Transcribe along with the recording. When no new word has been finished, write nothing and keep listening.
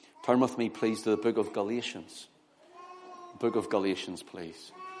Turn with me, please, to the book of Galatians. Book of Galatians,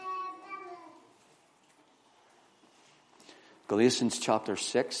 please. Galatians chapter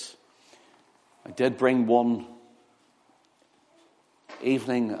 6. I did bring one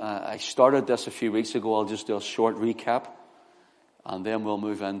evening. I started this a few weeks ago. I'll just do a short recap, and then we'll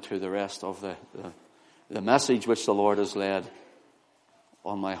move into the rest of the message which the Lord has laid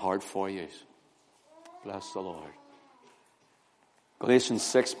on my heart for you. Bless the Lord. Galatians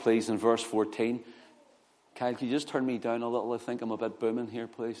 6, please, in verse 14. Kyle, can you just turn me down a little? I think I'm a bit booming here,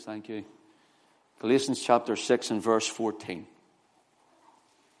 please. Thank you. Galatians chapter 6 and verse 14.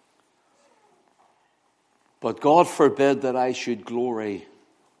 But God forbid that I should glory,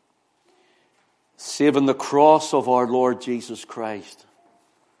 save in the cross of our Lord Jesus Christ,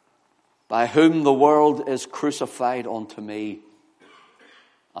 by whom the world is crucified unto me,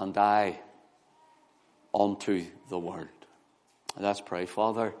 and I unto the world. Let's pray.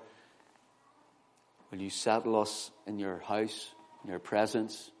 Father, will you settle us in your house, in your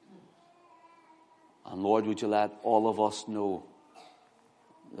presence? And Lord, would you let all of us know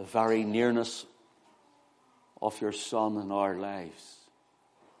the very nearness of your Son in our lives.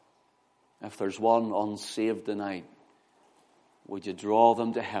 If there's one unsaved tonight, would you draw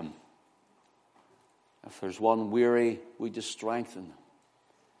them to him? If there's one weary, would you strengthen them?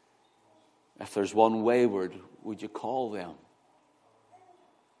 If there's one wayward, would you call them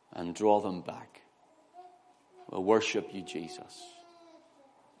and draw them back? We'll worship you, Jesus.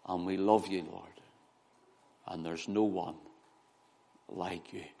 And we love you, Lord. And there's no one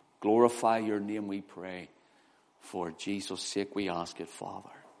like you. Glorify your name, we pray. For Jesus' sake we ask it, Father.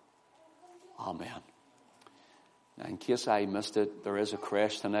 Amen. Now, in case I missed it, there is a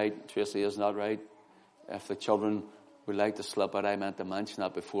creche tonight. Tracy, isn't that right? If the children would like to slip out, I meant to mention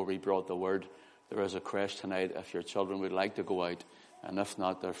that before we brought the word. There is a creche tonight if your children would like to go out. And if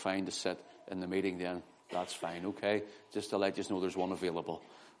not, they're fine to sit in the meeting then. That's fine, okay? Just to let you know there's one available.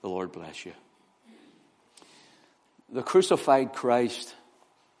 The Lord bless you. The crucified Christ,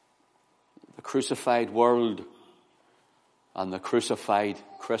 the crucified world, and the crucified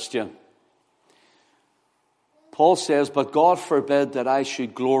Christian. Paul says, but God forbid that I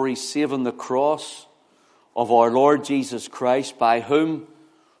should glory save in the cross of our Lord Jesus Christ, by whom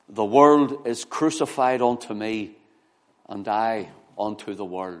the world is crucified unto me, and I unto the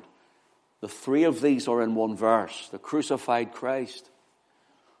world. The three of these are in one verse. The crucified Christ,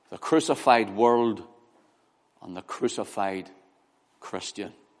 the crucified world, and the crucified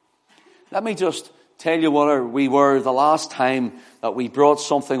Christian. Let me just tell you where we were the last time that we brought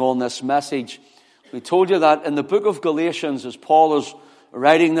something on this message. We told you that in the book of Galatians, as Paul is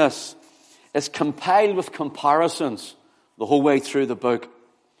writing this, it's compiled with comparisons the whole way through the book.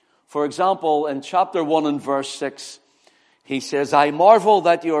 For example, in chapter 1 and verse 6, he says, I marvel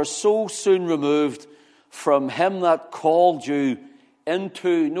that you are so soon removed from him that called you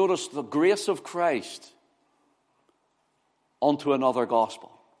into, notice, the grace of Christ, unto another gospel.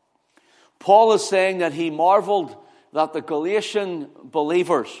 Paul is saying that he marveled that the Galatian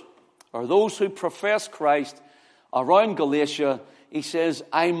believers, or those who profess Christ around Galatia, he says,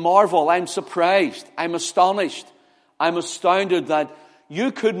 I marvel, I'm surprised, I'm astonished, I'm astounded that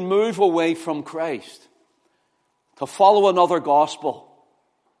you could move away from Christ to follow another gospel.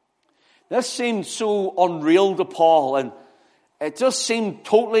 This seemed so unreal to Paul, and it just seemed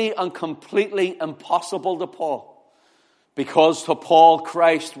totally and completely impossible to Paul. Because to Paul,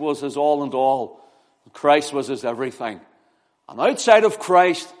 Christ was his all and all. Christ was his everything. And outside of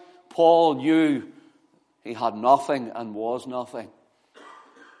Christ, Paul knew he had nothing and was nothing.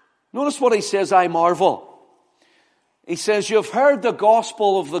 Notice what he says, I marvel. He says, you've heard the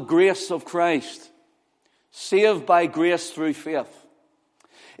gospel of the grace of Christ, saved by grace through faith.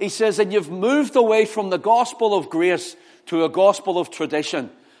 He says, and you've moved away from the gospel of grace to a gospel of tradition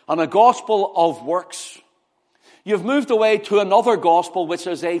and a gospel of works. You've moved away to another gospel, which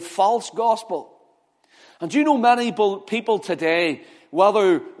is a false gospel. And do you know many people today,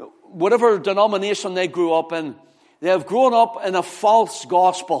 whatever denomination they grew up in, they have grown up in a false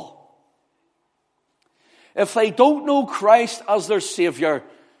gospel. If they don't know Christ as their Savior,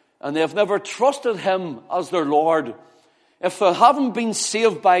 and they have never trusted him as their Lord, if they haven't been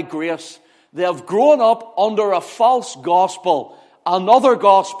saved by grace, they have grown up under a false gospel, another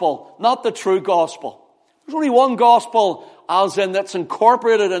gospel, not the true gospel. There's only one gospel, as in that's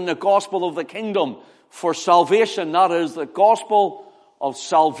incorporated in the gospel of the kingdom for salvation. That is the gospel of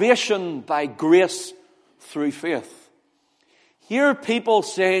salvation by grace through faith. Here people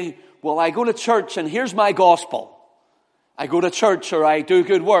say, well, I go to church and here's my gospel. I go to church, or I do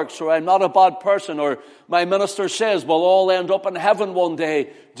good works, or I'm not a bad person, or my minister says we'll all end up in heaven one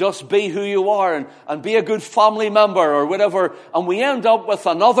day. Just be who you are and be a good family member or whatever. And we end up with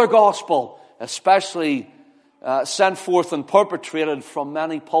another gospel, especially sent forth and perpetrated from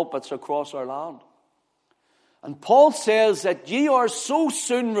many pulpits across our land. And Paul says that ye are so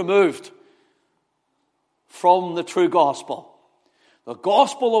soon removed from the true gospel. The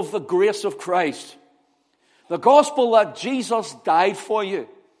gospel of the grace of Christ. The gospel that Jesus died for you.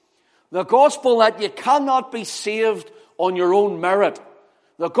 The gospel that you cannot be saved on your own merit.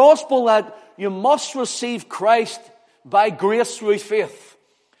 The gospel that you must receive Christ by grace through faith.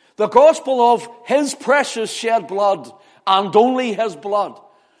 The gospel of His precious shed blood and only His blood.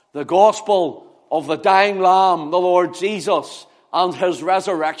 The gospel of the dying Lamb, the Lord Jesus, and His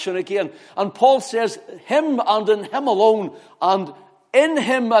resurrection again. And Paul says, Him and in Him alone, and in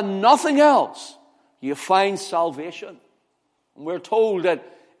Him and nothing else, you find salvation. And we're told that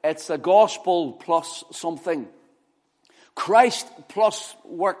it's the gospel plus something. Christ plus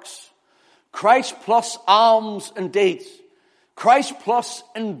works. Christ plus alms and deeds. Christ plus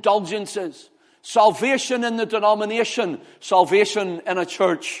indulgences. Salvation in the denomination. Salvation in a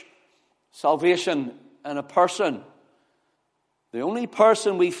church. Salvation in a person. The only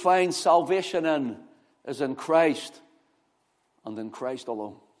person we find salvation in is in Christ and in Christ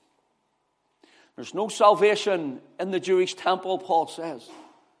alone. There's no salvation in the Jewish temple, Paul says.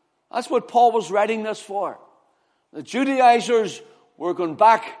 That's what Paul was writing this for. The Judaizers were going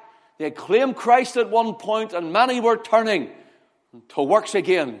back. They claimed Christ at one point, and many were turning to works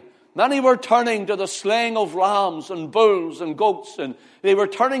again. Many were turning to the slaying of lambs and bulls and goats, and they were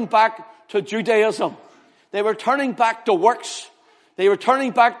turning back to Judaism. They were turning back to works. They were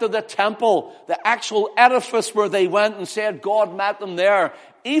turning back to the temple, the actual edifice where they went and said God met them there.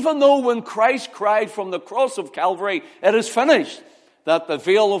 Even though when Christ cried from the cross of Calvary, it is finished, that the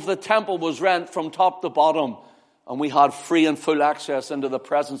veil of the temple was rent from top to bottom, and we had free and full access into the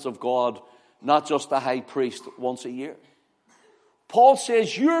presence of God, not just the high priest once a year. Paul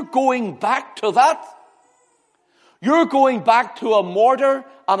says, you're going back to that. You're going back to a mortar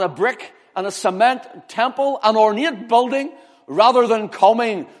and a brick and a cement temple, an ornate building, rather than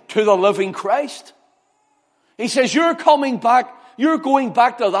coming to the living Christ. He says, you're coming back. You're going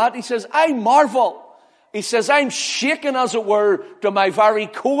back to that. He says, I marvel. He says, I'm shaken, as it were, to my very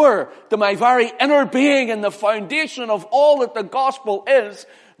core, to my very inner being, and the foundation of all that the gospel is,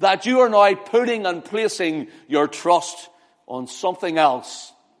 that you are now putting and placing your trust on something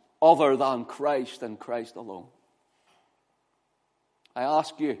else other than Christ and Christ alone. I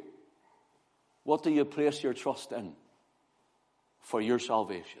ask you, what do you place your trust in for your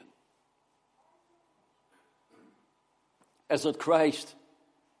salvation? Is it Christ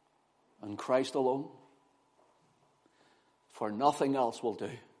and Christ alone? For nothing else will do.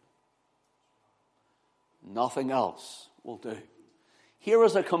 Nothing else will do. Here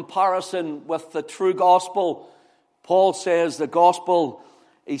is a comparison with the true gospel. Paul says the gospel,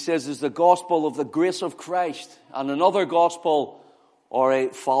 he says, is the gospel of the grace of Christ, and another gospel or a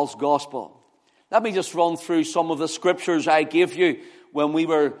false gospel. Let me just run through some of the scriptures I gave you when we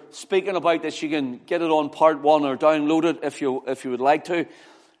were speaking about this. You can get it on part 1 or download it if you would like to.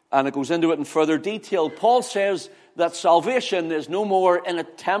 And it goes into it in further detail. Paul says that salvation is no more in a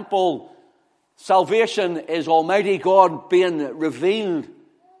temple. Salvation is Almighty God being revealed,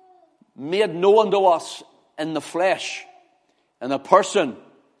 made known to us in the flesh, in a person,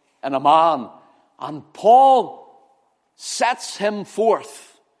 in a man. And Paul sets him forth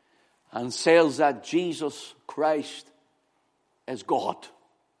and says that Jesus Christ is God.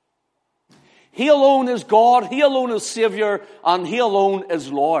 He alone is God, He alone is Savior, and He alone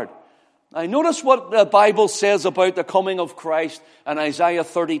is Lord. Now notice what the Bible says about the coming of Christ in Isaiah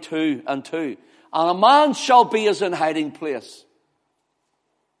 32 and 2. And a man shall be as in hiding place.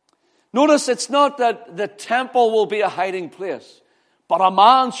 Notice it's not that the temple will be a hiding place, but a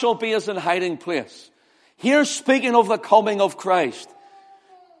man shall be as in hiding place. Here speaking of the coming of Christ.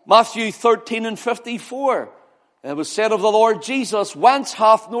 Matthew 13 and 54. It was said of the Lord Jesus, whence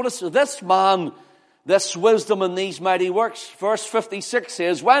hath, notice, this man, this wisdom and these mighty works. Verse 56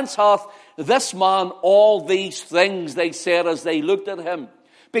 says, whence hath this man all these things, they said as they looked at him.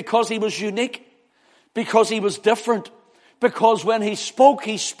 Because he was unique. Because he was different. Because when he spoke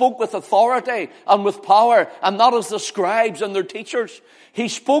with authority and with power, and not as the scribes and their teachers. He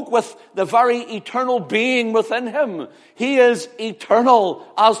spoke with the very eternal being within him. He is eternal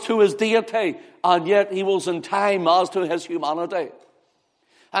as to his deity, and yet he was in time as to his humanity.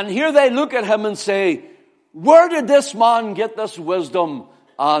 And here they look at him and say, where did this man get this wisdom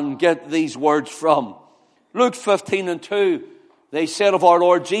and get these words from? Luke 15:2, they said of our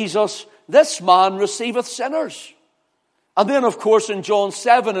Lord Jesus, this man receiveth sinners. And then, of course, in John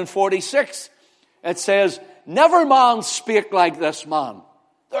 7:46, it says, never man spake like this man.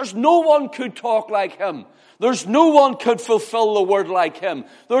 There's no one could talk like him. There's no one could fulfill the word like him.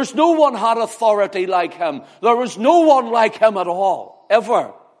 There's no one had authority like him. There was no one like him at all,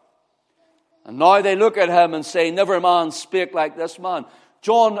 ever. And now they look at him and say, never man spake like this man.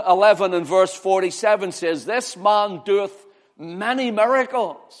 John 11 and verse 47 says, this man doeth many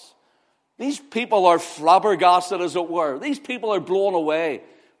miracles. These people are flabbergasted, as it were. These people are blown away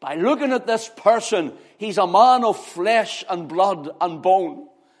by looking at this person. He's a man of flesh and blood and bone.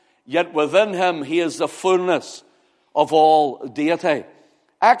 Yet within him he is the fullness of all deity.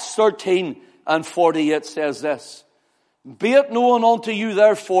 Acts 13 and 48 says this, be it known unto you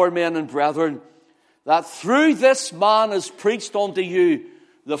therefore, men and brethren, that through this man is preached unto you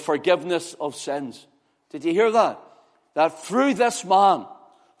the forgiveness of sins. Did you hear that? That through this man,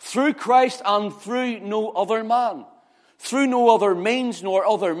 through Christ and through no other man, through no other means nor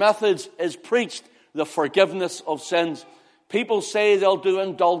other methods is preached the forgiveness of sins. People say they'll do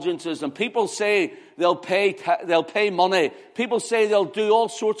indulgences, and people say they'll pay money. People say they'll do all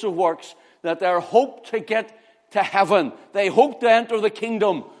sorts of works that they hope to get to heaven. They hope to enter the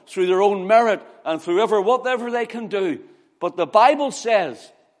kingdom through their own merit and through whatever they can do. But the Bible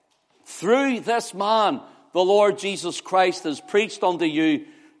says, through this man, the Lord Jesus Christ has preached unto you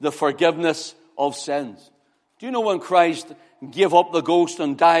the forgiveness of sins. Do you know when Christ gave up the ghost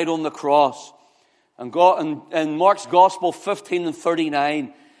and died on the cross? And in Mark's Gospel 15 and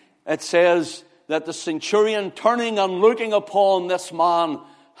 39, it says that the centurion turning and looking upon this man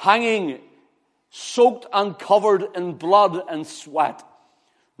hanging, soaked and covered in blood and sweat.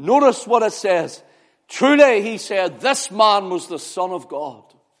 Notice what it says. Truly, he said, this man was the Son of God.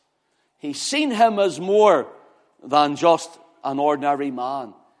 He seen him as more than just an ordinary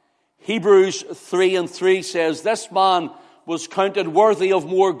man. Hebrews 3 and 3 says, this man was counted worthy of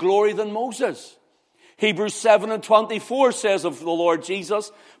more glory than Moses. Hebrews 7 and 24 says of the Lord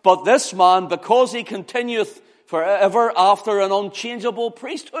Jesus, but this man, because he continueth forever after an unchangeable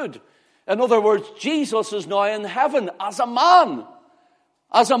priesthood. In other words, Jesus is now in heaven as a man.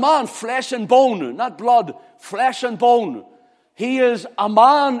 As a man, flesh and bone, not blood, flesh and bone. He is a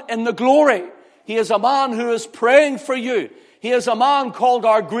man in the glory. He is a man who is praying for you. He is a man called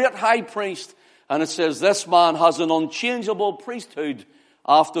our great high priest. And it says this man has an unchangeable priesthood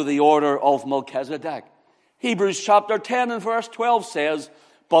after the order of Melchizedek. Hebrews chapter 10 and verse 12 says,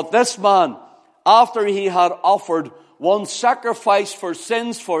 but this man, after he had offered one sacrifice for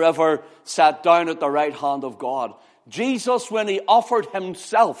sins forever, sat down at the right hand of God. Jesus, when he offered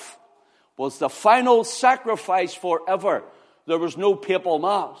himself, was the final sacrifice forever. There was no papal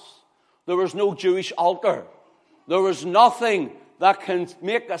mass. There was no Jewish altar. There was nothing that can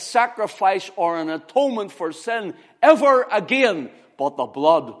make a sacrifice or an atonement for sin ever again but the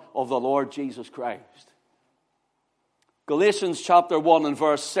blood of the Lord Jesus Christ. Galatians chapter 1 and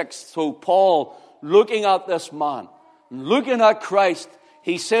verse 6. So Paul, looking at this man, looking at Christ,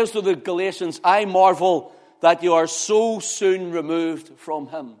 he says to the Galatians, I marvel that you are so soon removed from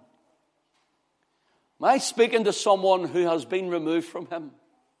him. Am I speaking to someone who has been removed from him?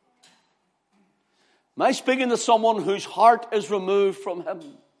 Am I speaking to someone whose heart is removed from him?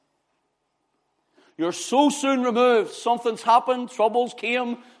 You're so soon removed. Something's happened, troubles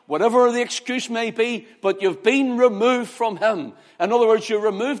came, whatever the excuse may be, but you've been removed from him. In other words, you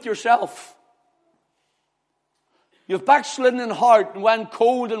removed yourself. You've backslidden in heart and went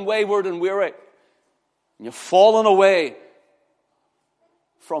cold and wayward and weary. And you've fallen away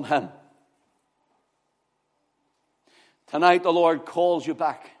from him. Tonight the Lord calls you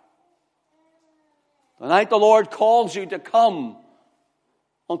back. Tonight the Lord calls you to come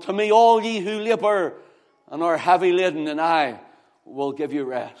unto me, all ye who labor and are heavy laden, and I will give you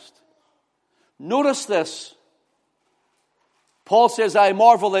rest. Notice this. Paul says, I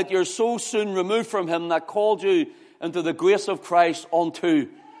marvel that you're so soon removed from him that called you into the grace of Christ unto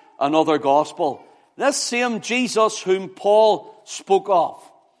another gospel. This same Jesus whom Paul spoke of,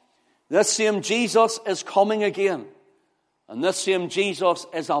 this same Jesus is coming again. And this same Jesus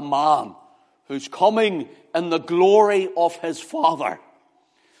is a man who's coming in the glory of his Father.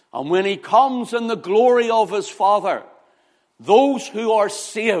 And when he comes in the glory of his Father, those who are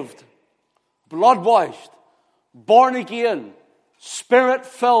saved, blood-washed, born again,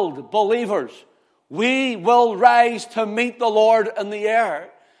 Spirit-filled believers, we will rise to meet the Lord in the air,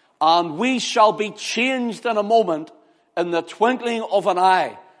 and we shall be changed in a moment, in the twinkling of an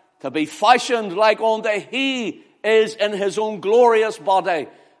eye, to be fashioned like unto he is in his own glorious body,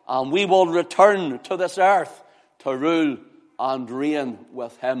 and we will return to this earth to rule and reign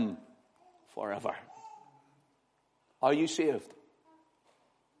with him forever. Are you saved?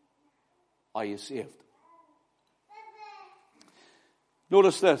 Are you saved?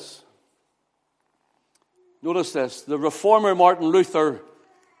 Notice this. Notice this. The reformer Martin Luther,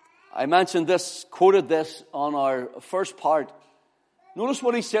 I mentioned this, quoted this on our first part. Notice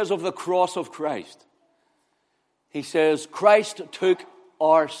what he says of the cross of Christ. He says, Christ took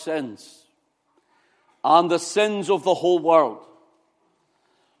our sins and the sins of the whole world,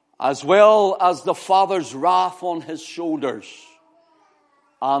 as well as the Father's wrath on his shoulders,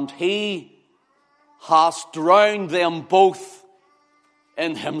 and he has drowned them both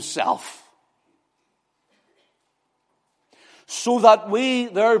in himself, so that we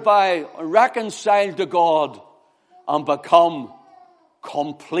thereby reconcile to God and become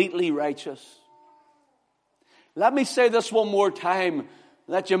completely righteous. Let me say this one more time,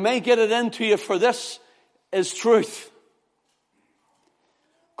 that you may get it into you, for this is truth.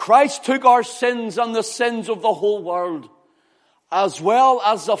 Christ took our sins and the sins of the whole world, as well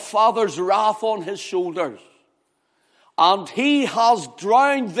as the Father's wrath on his shoulders, and he has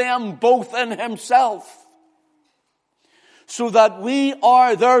drowned them both in himself, so that we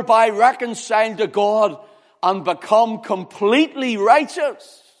are thereby reconciled to God and become completely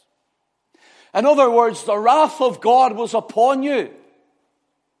righteous. In other words, the wrath of God was upon you.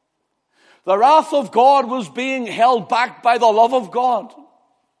 The wrath of God was being held back by the love of God.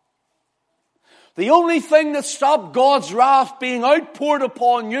 The only thing that stopped God's wrath being outpoured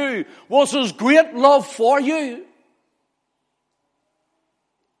upon you was his great love for you.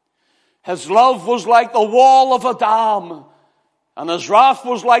 His love was like the wall of a dam, and his wrath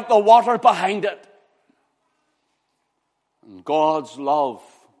was like the water behind it. And God's love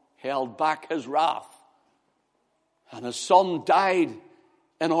held back his wrath, and his Son died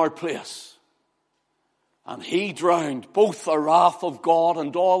in our place. And he drowned both the wrath of God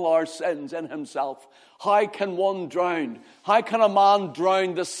and all our sins in himself. How can one drown? How can a man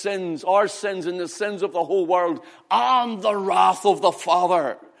drown the sins, our sins and the sins of the whole world, and the wrath of the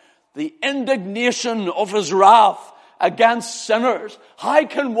Father? The indignation of his wrath against sinners. How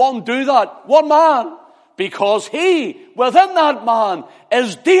can one do that? One man. Because he, within that man,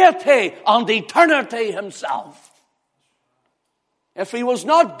 is deity and eternity himself. If he was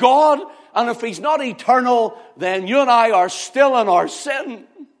not God, and if he's not eternal, then you and I are still in our sin.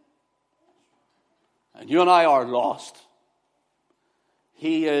 And you and I are lost.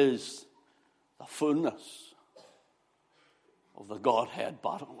 He is the fullness of the Godhead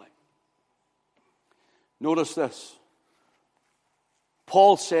bodily. Notice this.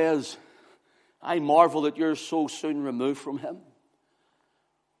 Paul says, I marvel that you're so soon removed from him.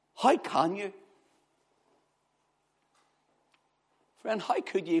 How can you? Friend, how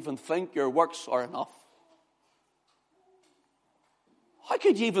could you even think your works are enough? How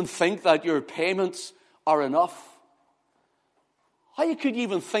could you even think that your payments are enough? How could you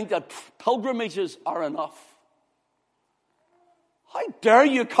even think that pilgrimages are enough? How dare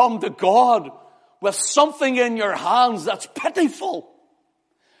you come to God with something in your hands that's pitiful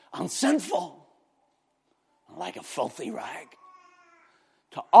and sinful, like a filthy rag,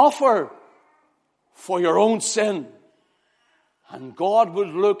 to offer for your own sin? And God would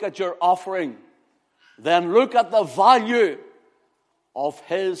look at your offering, then look at the value of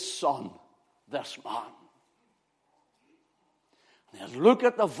his Son, this man. And then look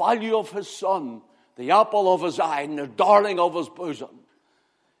at the value of his Son, the apple of his eye and the darling of his bosom.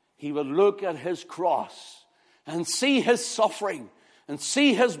 He would look at his cross and see his suffering and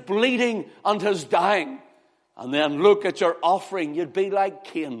see his bleeding and his dying. And then look at your offering. You'd be like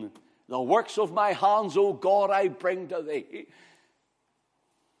Cain. The works of my hands, O God, I bring to thee.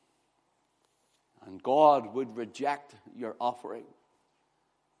 And God would reject your offering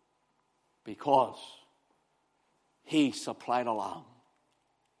because he supplied a lamb.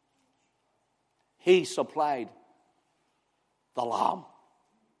 He supplied the lamb.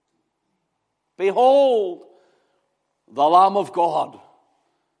 Behold, the Lamb of God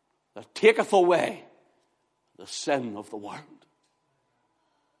that taketh away the sin of the world.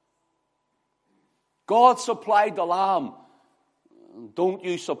 God supplied the lamb. Don't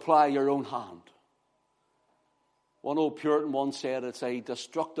you supply your own hand. One old Puritan once said it's a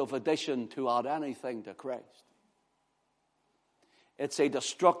destructive addition to add anything to Christ. It's a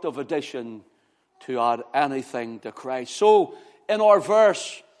destructive addition to add anything to Christ. So, in our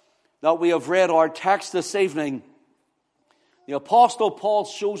verse that we have read, our text this evening, the Apostle Paul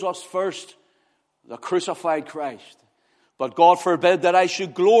shows us first the crucified Christ. But God forbid that I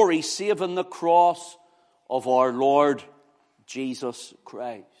should glory save in the cross of our Lord Jesus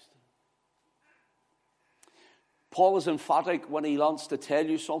Christ. Paul is emphatic when he wants to tell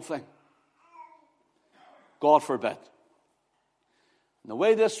you something. God forbid. And the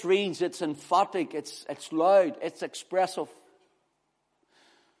way this reads, it's emphatic, it's loud, it's expressive.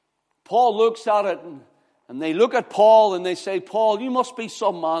 Paul looks at it, and they look at Paul and they say, Paul, you must be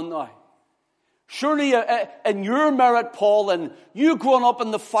some man now. Surely in your merit, Paul, and you growing up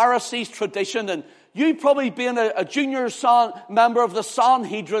in the Pharisees' tradition, and you probably being a junior member of the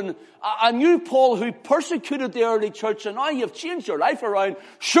Sanhedrin, and you, Paul, who persecuted the early church, and now you've changed your life around.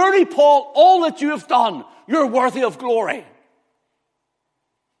 Surely, Paul, all that you have done, you're worthy of glory.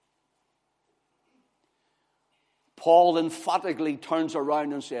 Paul emphatically turns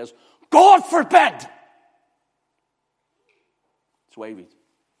around and says, God forbid! That's why he reads.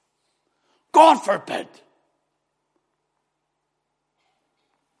 God forbid!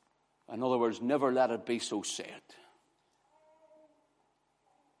 In other words, never let it be so said.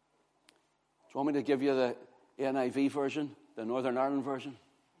 Do you want me to give you the NIV version, the Northern Ireland version?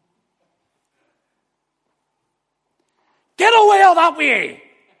 Get away out that way!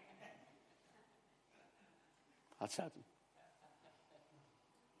 That's it.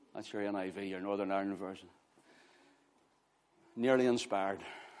 That's your NIV, your Northern Ireland version. Nearly inspired.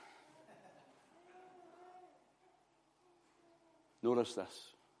 Notice this.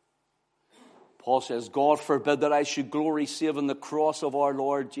 Paul says, God forbid that I should glory save in the cross of our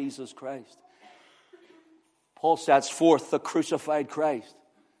Lord Jesus Christ. Paul sets forth the crucified Christ.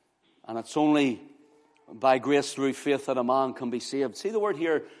 And it's only by grace through faith that a man can be saved. See the word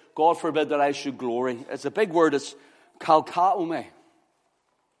here, God forbid that I should glory. It's a big word, it's kalkaome.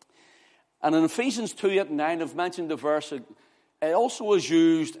 And in Ephesians 2:8-9, I've mentioned the verse. It also is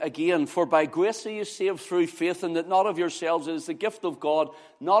used again, for by grace are you saved through faith, and that not of yourselves, it is the gift of God,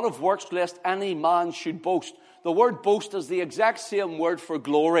 not of works, lest any man should boast. The word boast is the exact same word for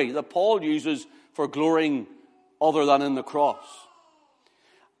glory that Paul uses for glorying other than in the cross.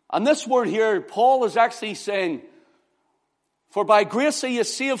 And this word here, Paul is actually saying, for by grace are you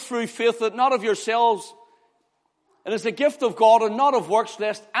saved through faith, that not of yourselves, it is the gift of God, and not of works,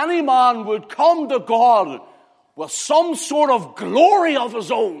 lest any man would come to God with some sort of glory of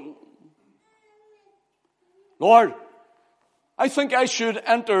his own. Lord, I think I should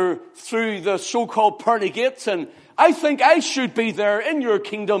enter through the so-called pearly gates, and I think I should be there in your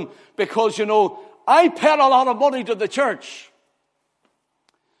kingdom because, I paid a lot of money to the church.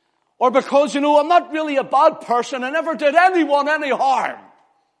 Or because, I'm not really a bad person, I never did anyone any harm.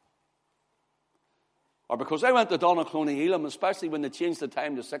 Or because I went to Donaghcloney Elam, especially when they changed the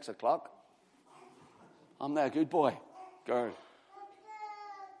time to 6 o'clock. I'm not a good boy, girl.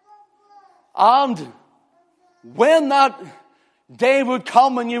 And when that day would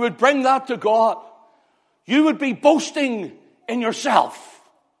come and you would bring that to God, you would be boasting in yourself.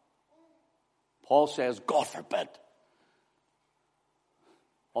 Paul says, God forbid.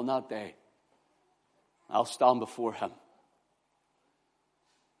 On that day, I'll stand before him.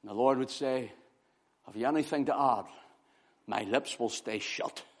 And the Lord would say, have you anything to add? My lips will stay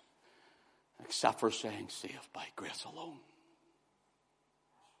shut, except for saying, saved by grace alone.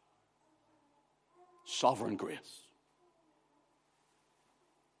 Sovereign grace.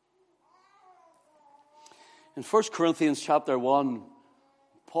 In 1 Corinthians chapter 1,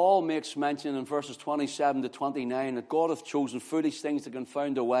 Paul makes mention in verses 27-29 that God hath chosen foolish things to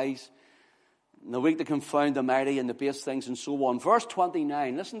confound the wise, and the weak to confound the mighty, and the base things, and so on. Verse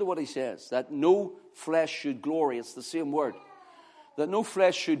 29, listen to what he says, that no flesh should glory. It's the same word. That no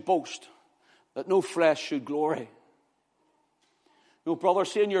flesh should boast. That no flesh should glory. No, brother,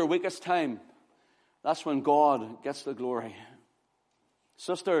 see in your weakest time, that's when God gets the glory.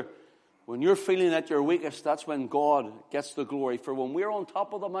 Sister, when you're feeling at your weakest, that's when God gets the glory. For when we're on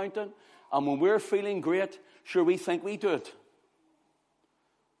top of the mountain and when we're feeling great, sure, we think we do it.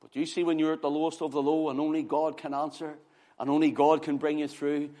 But you see when you're at the lowest of the low and only God can answer and only God can bring you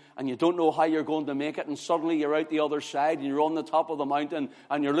through and you don't know how you're going to make it, and suddenly you're out the other side and you're on the top of the mountain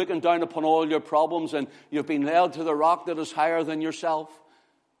and you're looking down upon all your problems and you've been led to the rock that is higher than yourself.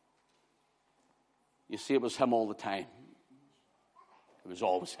 You see, it was him all the time. It was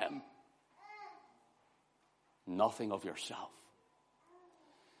always him. Nothing of yourself.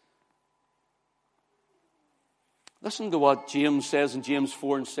 Listen to what James says in James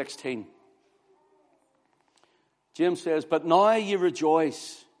 4:16. James says, but now ye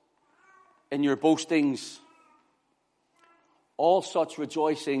rejoice in your boastings. All such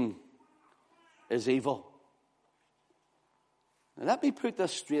rejoicing is evil. Now let me put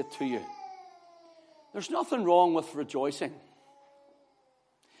this straight to you. There's nothing wrong with rejoicing.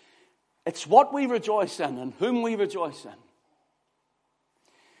 It's what we rejoice in and whom we rejoice in.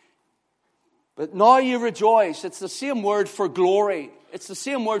 But now you rejoice. It's the same word for glory. It's the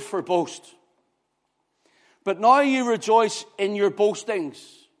same word for boast. But now you rejoice in your boastings.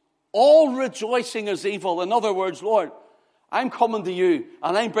 All rejoicing is evil. In other words, Lord, I'm coming to you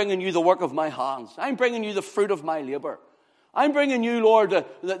and I'm bringing you the work of my hands. I'm bringing you the fruit of my labor. I'm bringing you, Lord,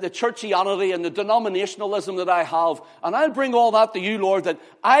 the churchianity and the denominationalism that I have. And I'll bring all that to you, Lord, that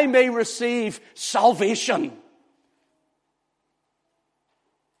I may receive salvation.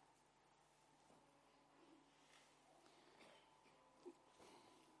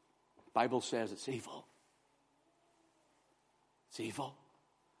 The Bible says it's evil. It's evil.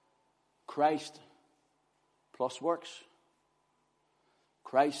 Christ plus works.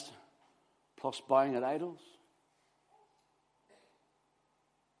 Christ plus bowing at idols.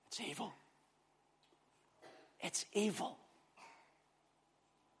 It's evil. It's evil.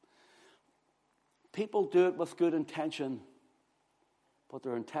 People do it with good intention, but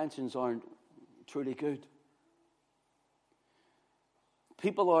their intentions aren't truly good.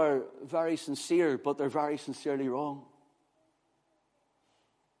 People are very sincere, but they're very sincerely wrong.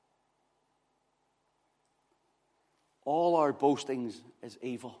 All our boastings is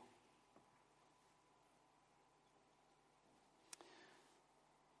evil.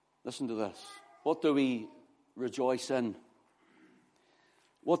 Listen to this. What do we rejoice in?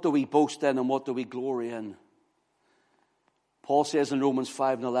 What do we boast in and what do we glory in? Paul says in Romans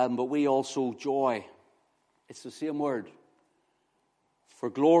 5:11, but we also joy. It's the same word. For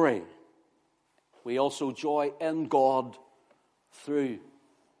glory. We also joy in God through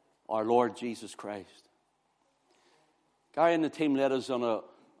our Lord Jesus Christ. Gary and the team led us on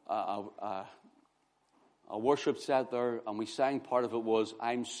a worship set there, and we sang, part of it was,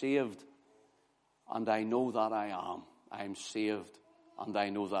 I'm saved and I know that I am. I'm saved and I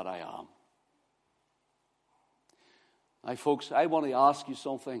know that I am. Now, folks, I want to ask you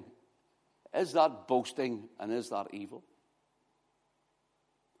something. Is that boasting and is that evil?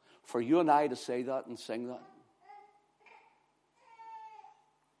 For you and I to say that and sing that.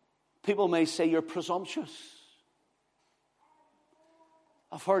 People may say you're presumptuous.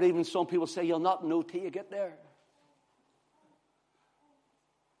 I've heard even some people say you'll not know till you get there.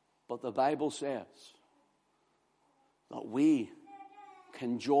 But the Bible says that we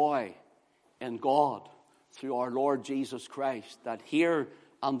can joy in God through our Lord Jesus Christ. That here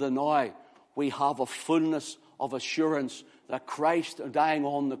and the now we have a fullness of assurance that Christ dying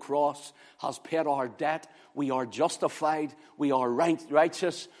on the cross has paid our debt. We are justified. We are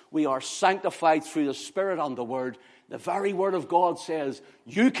righteous. We are sanctified through the Spirit and the Word. The very Word of God says,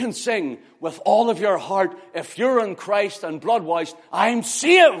 you can sing with all of your heart, if you're in Christ and blood-washed, I'm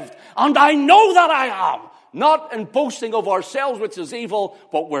saved, and I know that I am. Not in boasting of ourselves, which is evil,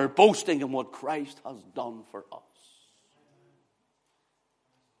 but we're boasting in what Christ has done for us.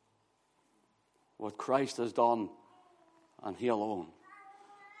 What Christ has done, and He alone.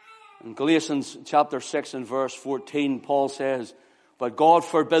 In Galatians chapter 6 and verse 14, Paul says, but God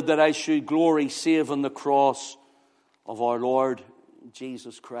forbid that I should glory save in the cross of our Lord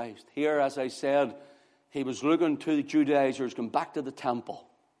Jesus Christ. Here, as I said, he was looking to the Judaizers going back to the temple.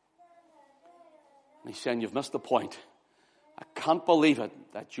 And he's saying, you've missed the point. I can't believe it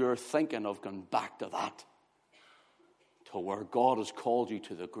that you're thinking of going back to that. To where God has called you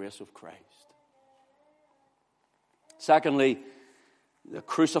to the grace of Christ. Secondly, the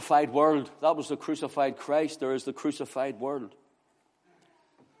crucified world. That was the crucified Christ. There is the crucified world.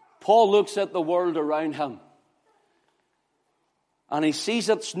 Paul looks at the world around him. And he sees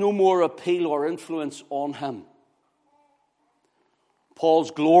it's no more appeal or influence on him.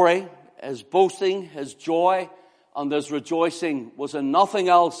 Paul's glory, his boasting, his joy, and his rejoicing was in nothing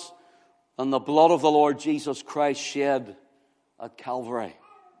else than the blood of the Lord Jesus Christ shed at Calvary.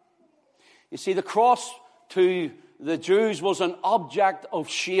 You see, the cross to the Jews was an object of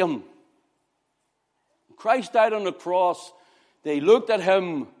shame. Christ died on the cross. They looked at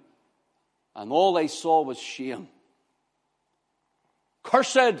him, and all they saw was shame.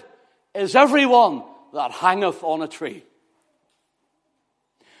 Cursed is everyone that hangeth on a tree.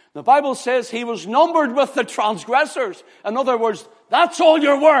 The Bible says he was numbered with the transgressors. In other words, that's all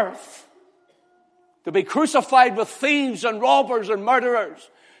you're worth. To be crucified with thieves and robbers and murderers.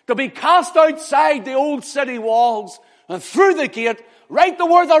 To be cast outside the old city walls and through the gate right to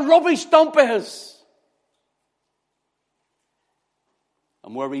where the rubbish dump is.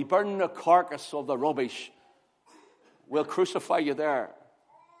 And where we burn the carcass of the rubbish, we'll crucify you there.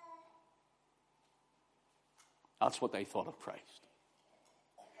 That's what they thought of Christ.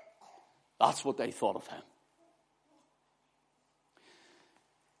 That's what they thought of him.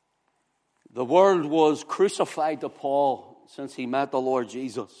 The world was crucified to Paul since he met the Lord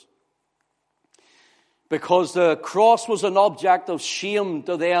Jesus. because the cross was an object of shame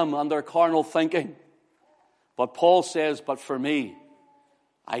to them and their carnal thinking. But Paul says, but for me,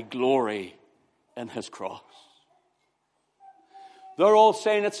 I glory in his cross. They're all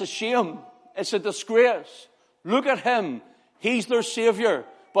saying it's a shame. It's a disgrace. Look at him. He's their Savior.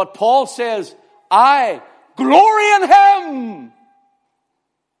 But Paul says, I glory in him.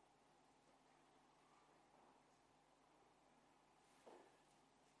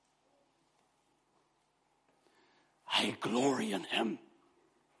 I glory in him.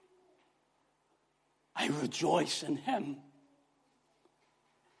 I rejoice in him.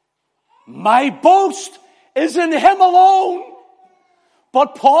 My boast is in him alone.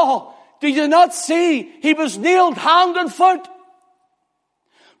 But Paul, did you not see he was nailed hand and foot?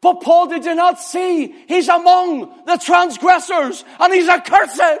 But Paul, did you not see he's among the transgressors and he's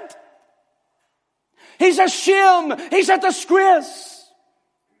accursed? He's a shame. He's a disgrace.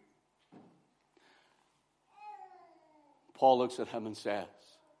 Paul looks at him and says,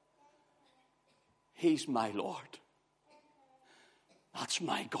 he's my Lord. That's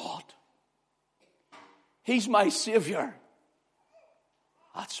my God. He's my Savior.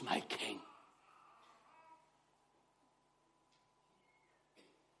 That's my King.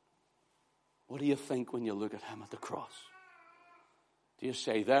 What do you think when you look at him at the cross? Do you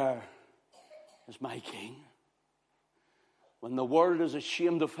say, there is my King? When the world is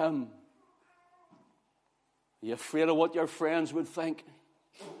ashamed of him, are you afraid of what your friends would think?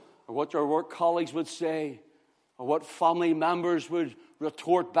 Or what your work colleagues would say? Or what family members would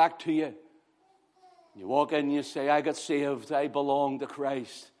retort back to you? You walk in and you say, I got saved, I belong to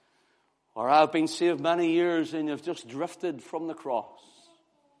Christ. Or I've been saved many years, and you've just drifted from the cross.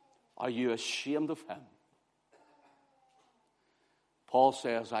 Are you ashamed of him? Paul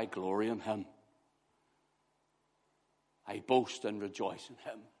says, I glory in him. I boast and rejoice in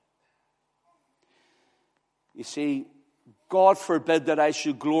him. You see, God forbid that I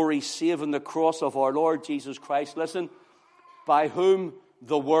should glory save in the cross of our Lord Jesus Christ. Listen, by whom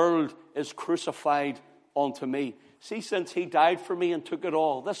the world is crucified unto me. See, since he died for me and took it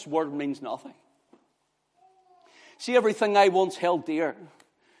all, this world means nothing. See, everything I once held dear.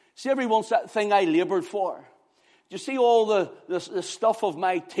 See, everything I labored for. You see all the stuff of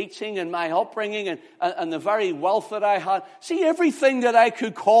my teaching and my upbringing and the very wealth that I had. See, everything that I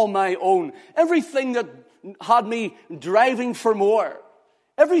could call my own. Everything that had me driving for more.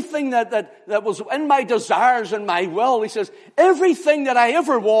 Everything that was in my desires and my will. He says, everything that I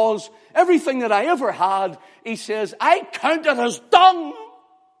ever was, everything that I ever had, he says, I count it as dung.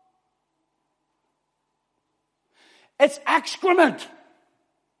 It's excrement.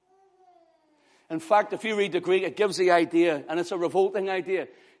 In fact, if you read the Greek, it gives the idea, and it's a revolting idea,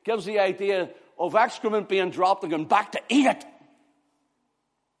 gives the idea of excrement being dropped and going back to eat it.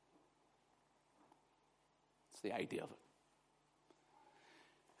 It's the idea of it.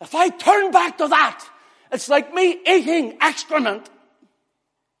 If I turn back to that, it's like me eating excrement.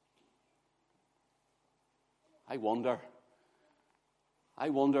 I wonder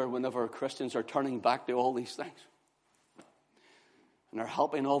whenever Christians are turning back to all these things and are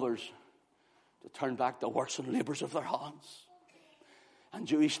helping others to turn back the works and labors of their hands, and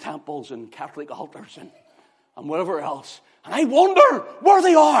Jewish temples and Catholic altars and whatever else. And I wonder where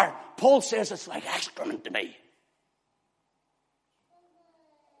they are. Paul says it's like excrement to me.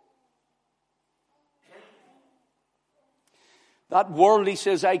 That world, he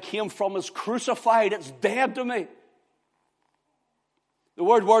says, I came from is crucified. It's dead to me. The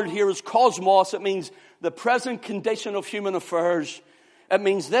word here is cosmos. It means the present condition of human affairs. It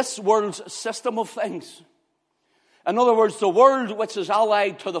means this world's system of things. In other words, the world which is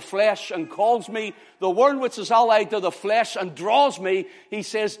allied to the flesh and calls me, the world which is allied to the flesh and draws me, he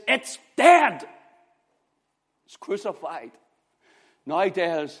says, it's dead. It's crucified.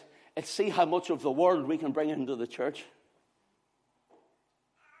 Nowadays, let's see how much of the world we can bring into the church.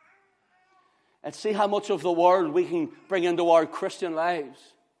 Let's see how much of the world we can bring into our Christian lives.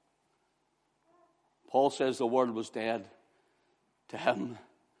 Paul says the world was dead to him.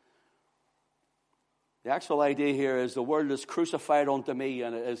 The actual idea here is the world is crucified unto me,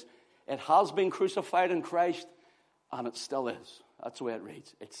 and it has been crucified in Christ, and it still is. That's the way it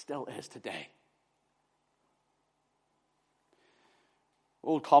reads. It still is today.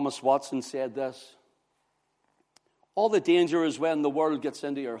 Old Thomas Watson said this: all the danger is when the world gets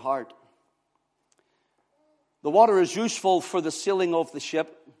into your heart. The water is useful for the sailing of the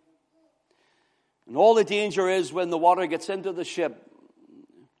ship. And all the danger is when the water gets into the ship.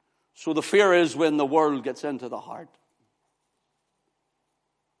 So the fear is when the world gets into the heart.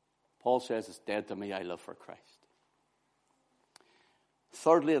 Paul says, it's dead to me, I live for Christ.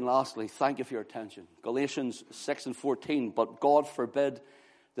 Thirdly and lastly, thank you for your attention. Galatians 6:14, but God forbid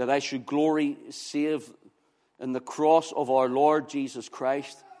that I should glory save in the cross of our Lord Jesus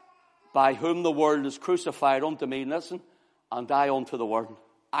Christ, by whom the world is crucified unto me, listen, and I unto the world.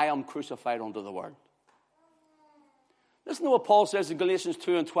 I am crucified unto the world. Listen to what Paul says in Galatians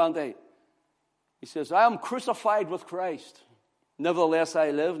 2:20. He says, I am crucified with Christ. Nevertheless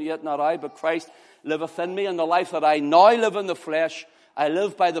I live, yet not I, but Christ liveth in me. And the life that I now live in the flesh, I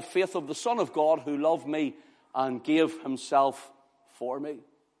live by the faith of the Son of God, who loved me and gave himself for me.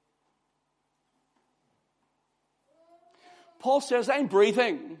 Paul says, I'm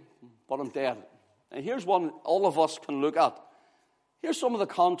breathing, but I'm dead. And here's one all of us can look at. Here's some of the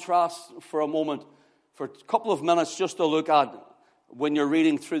contrasts for a moment, for a couple of minutes just to look at when you're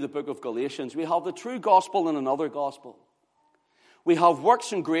reading through the book of Galatians. We have the true gospel and another gospel. We have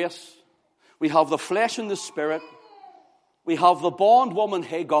works and grace. We have the flesh and the spirit. We have the bondwoman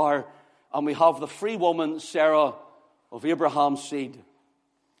Hagar, and we have the free woman Sarah of Abraham's seed.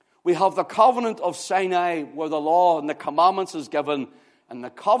 We have the covenant of Sinai, where the law and the commandments is given, and the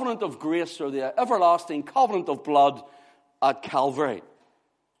covenant of grace, or the everlasting covenant of blood at Calvary.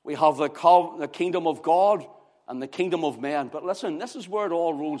 We have the kingdom of God and the kingdom of man. But listen, this is where it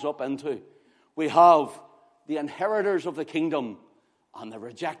all rolls up into. We have the inheritors of the kingdom and the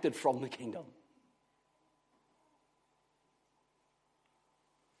rejected from the kingdom.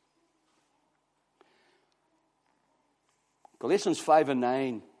 Galatians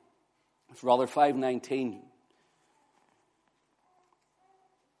 5:9, rather 5:19.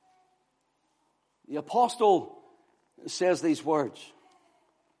 The apostle says these words.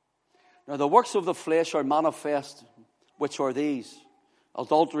 Now the works of the flesh are manifest, which are these: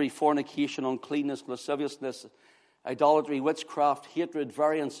 adultery, fornication, uncleanness, lasciviousness, idolatry, witchcraft, hatred,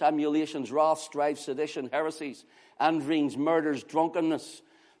 variance, emulations, wrath, strife, sedition, heresies, envyings, murders, drunkenness,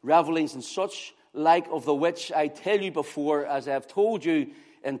 revellings, and such like, of the which I tell you before, as I have told you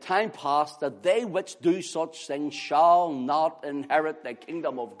in time past, that they which do such things shall not inherit the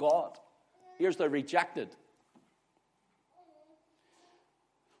kingdom of God. Here's the rejected.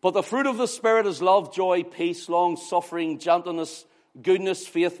 But the fruit of the Spirit is love, joy, peace, long-suffering, gentleness, goodness,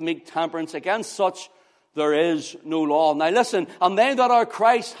 faith, meek, temperance. Against such there is no law. Now listen, and they that are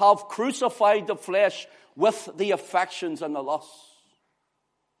Christ have crucified the flesh with the affections and the lusts.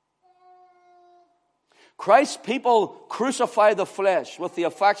 Christ's people crucify the flesh with the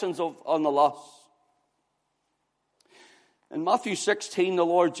affections and the lusts. In Matthew 16, the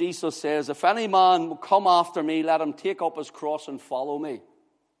Lord Jesus says, if any man will come after me, let him take up his cross and follow me.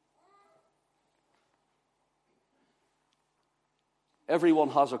 Everyone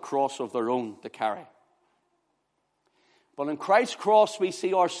has a cross of their own to carry. But in Christ's cross we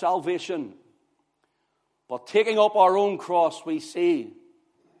see our salvation. But taking up our own cross we see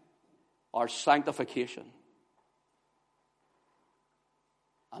our sanctification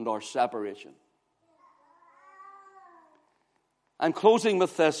and our separation. I'm closing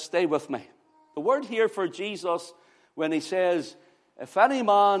with this. Stay with me. The word here for Jesus, when he says, if any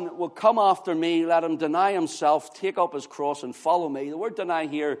man will come after me, let him deny himself, take up his cross and follow me. The word deny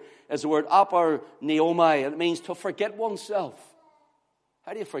here is the word aporneomai. It means to forget oneself.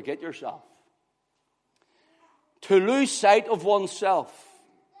 How do you forget yourself? To lose sight of oneself.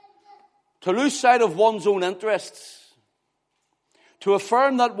 To lose sight of one's own interests. To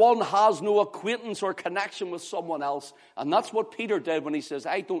affirm that one has no acquaintance or connection with someone else. And that's what Peter did when he says,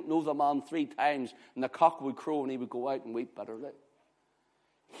 I don't know the man 3 times. And the cock would crow and he would go out and weep bitterly.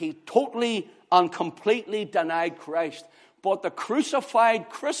 He totally and completely denied Christ. But the crucified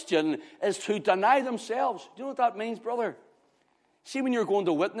Christian is to deny themselves. Do you know what that means, brother? See, when you're going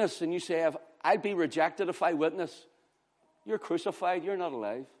to witness and you say, I'd be rejected if I witness. You're crucified, you're not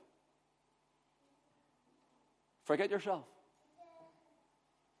alive. Forget yourself.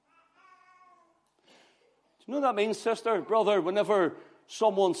 Do you know what that means, sister, brother? Whenever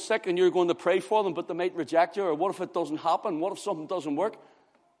someone's sick and you're going to pray for them, but they might reject you, or what if it doesn't happen? What if something doesn't work?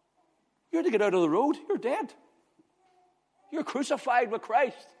 You're to get out of the road. You're dead. You're crucified with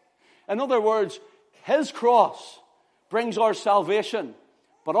Christ. In other words, his cross brings our salvation.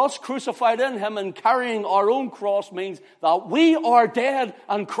 But us crucified in him and carrying our own cross means that we are dead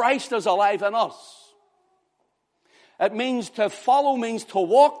and Christ is alive in us. It means to follow means to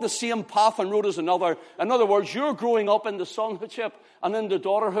walk the same path and road as another. In other words, you're growing up into sonship and into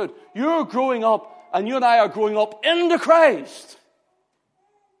daughterhood. You're growing up, and you and I are growing up into Christ.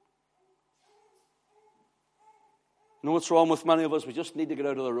 You know what's wrong with many of us? We just need to get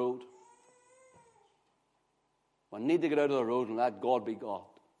out of the road. We need to get out of the road and let God be God.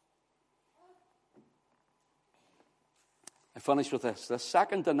 I finish with this. The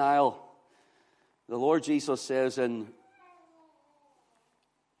second denial, the Lord Jesus says in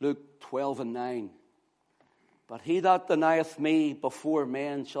Luke 12:9, but he that denieth me before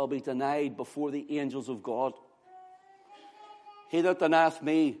men shall be denied before the angels of God. He that denieth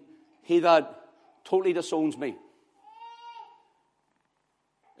me, he that totally disowns me,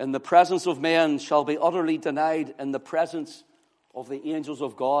 in the presence of men shall be utterly denied in the presence of the angels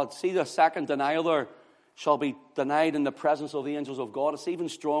of God. See the second denial there, shall be denied in the presence of the angels of God. It's even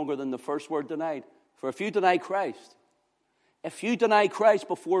stronger than the first word, denied. For if you deny Christ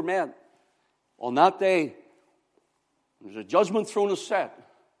before men, on that day, there's a judgment throne is set,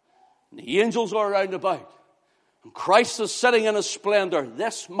 and the angels are around about, and Christ is sitting in his splendor.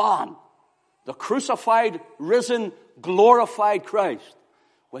 This man, the crucified, risen, glorified Christ,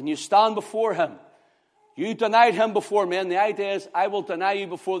 when you stand before him, you denied him before men. The idea is, I will deny you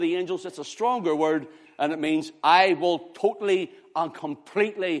before the angels. It's a stronger word, and it means I will totally and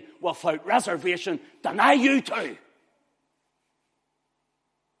completely, without reservation, deny you too.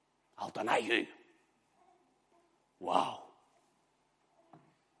 I'll deny you. Wow.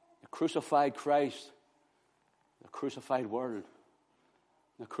 The crucified Christ, the crucified world,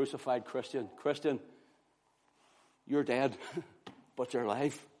 the crucified Christian. Christian, you're dead, but you're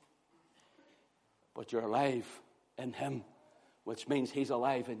alive. But you're alive in him, which means he's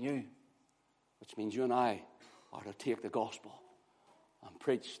alive in you, which means you and I are to take the gospel and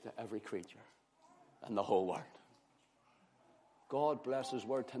preach to every creature in the whole world. God bless his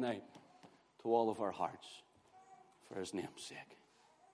word tonight to all of our hearts for his name's sake.